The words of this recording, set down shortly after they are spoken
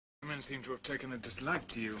men seem to have taken a dislike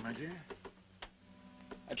to you, my dear.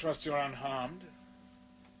 I trust you're unharmed?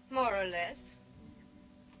 More or less.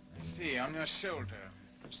 I see, on your shoulder.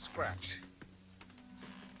 A scratch.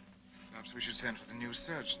 Perhaps we should send for the new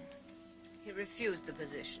surgeon. He refused the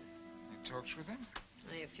position. You talked with him?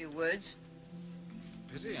 Only a few words.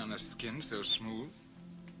 Pity on a skin so smooth.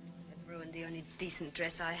 It ruined the only decent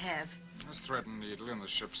dress I have. There's thread and needle in the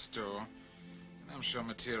ship's store. And I'm sure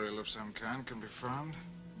material of some kind can be found.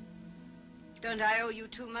 Don't I owe you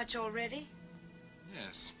too much already?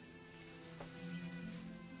 Yes.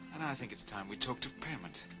 And I think it's time we talked of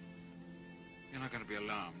payment. You're not going to be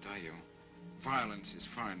alarmed, are you? Violence is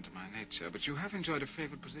foreign to my nature, but you have enjoyed a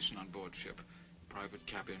favored position on board ship. Private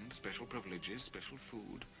cabin, special privileges, special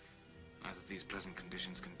food. Either these pleasant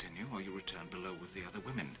conditions continue, or you return below with the other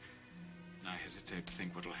women. And I hesitate to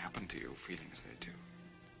think what will happen to you, feeling as they do.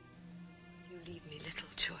 You leave me little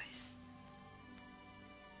choice.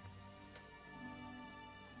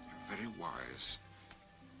 You're very wise.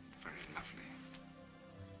 Very lovely.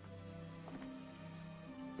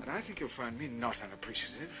 But I think you'll find me not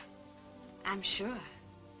unappreciative. I'm sure.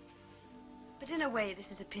 But in a way,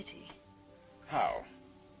 this is a pity. How?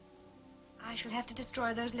 I shall have to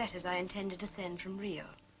destroy those letters I intended to send from Rio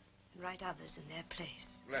and write others in their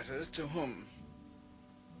place. Letters to whom?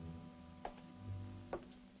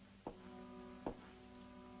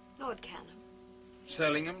 Lord Canham.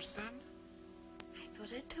 Surlingham's son? I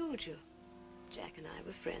thought I told you. Jack and I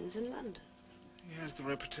were friends in London. He has the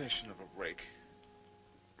reputation of a rake.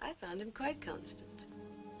 I found him quite constant.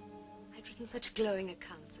 I'd written such glowing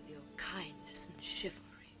accounts of your kindness and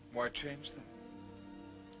chivalry. Why change them?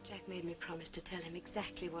 Jack made me promise to tell him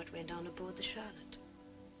exactly what went on aboard the Charlotte.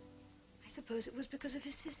 I suppose it was because of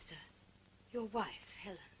his sister, your wife,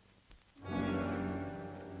 Helen.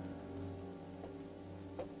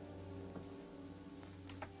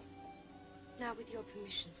 Now, with your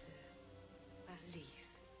permission, sir, I'll leave.